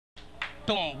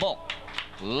Tumbok.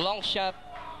 Long shot,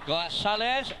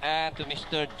 Gonzalez, and to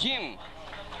Mr. Jim.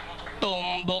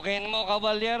 Tumbukin mo,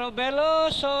 Caballero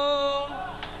Veloso.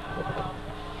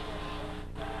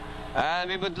 And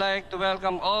we would like to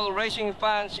welcome all racing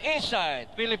fans inside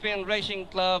Philippine Racing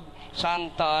Club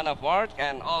Santa Ana Park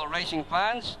and all racing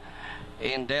fans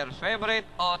in their favorite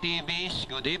OTVs.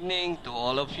 Good evening to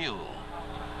all of you.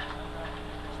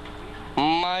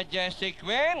 Majestic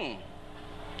Queen.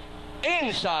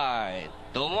 Inside.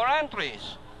 2 more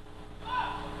entries.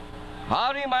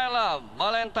 Harry My Love,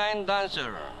 Valentine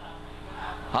Dancer.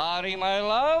 Harry My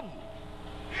Love.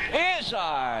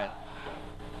 Inside.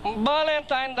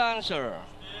 Valentine Dancer.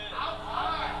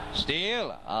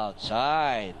 Still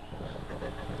outside.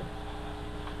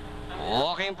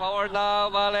 Walking forward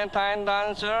now, Valentine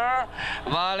Dancer.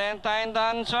 Valentine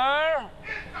Dancer.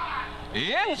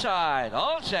 Inside.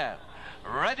 All set.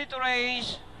 Ready to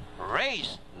race.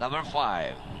 Race number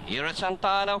 5 here at Santa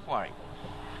Ana Park.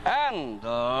 And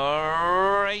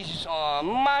the race is on.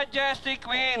 Majestic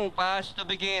Queen, pass to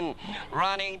begin.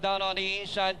 Running down on the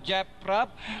inside, Jeff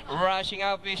Prop. Rushing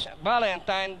up is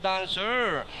Valentine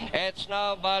Dancer. It's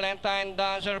now Valentine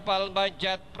Dancer followed by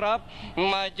Jet Prop.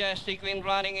 Majestic Queen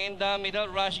running in the middle,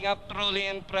 rushing up, truly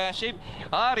impressive.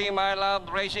 Harry My Love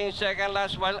racing second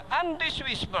last, while Andy's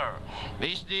Whisper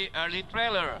is the early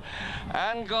trailer.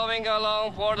 And going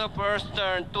along for the first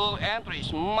turn, 2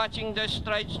 entries, matching the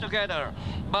strides together.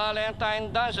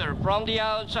 Valentine Dancer from the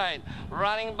outside,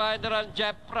 running by the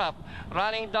Jeff Prop.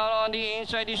 Running down on the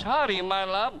inside is Harry My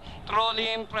Love.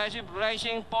 Truly impressive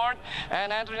racing port.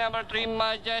 And entry number 3,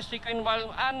 Majestic Queen,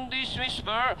 while Andy's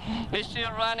Whisper is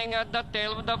still running at the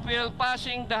tail of the field,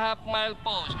 passing the half-mile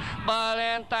post.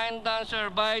 Valentine Dancer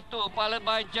by 2, followed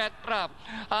by Jet Prop.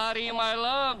 Harry My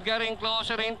Love getting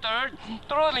closer in third.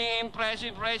 Truly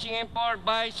impressive racing in port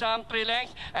by some 3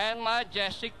 lengths. And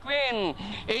Majestic Queen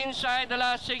inside the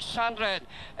last 600.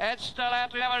 It's still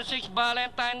entry number 6,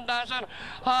 Valentine Dancer.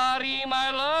 Harry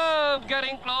My Love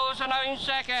getting closer now in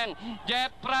second.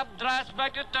 Jeff Prop drops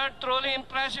back to third. Truly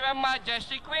impressive and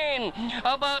Majestic Queen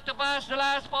about to pass the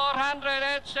last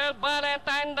 400. It's still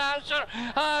Valentine Dancer.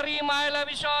 Harry My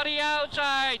Love is already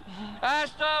outside.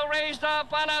 As to race the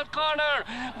final corner,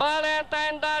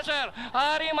 Valentine Dancer.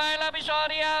 Harry My Love is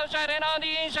already outside, and on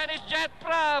the inside is Jet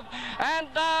Prop.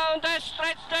 And down the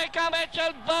stretch they come. It's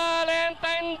still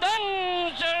Valentine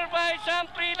Dancer by some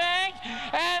 3 lengths.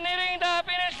 And hitting the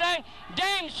finish line,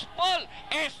 James Paul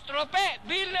Estrope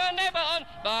Villanueva on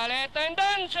Valentine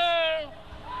Dancer.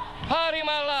 Harry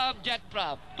My Love, Jet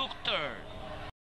Prop took third.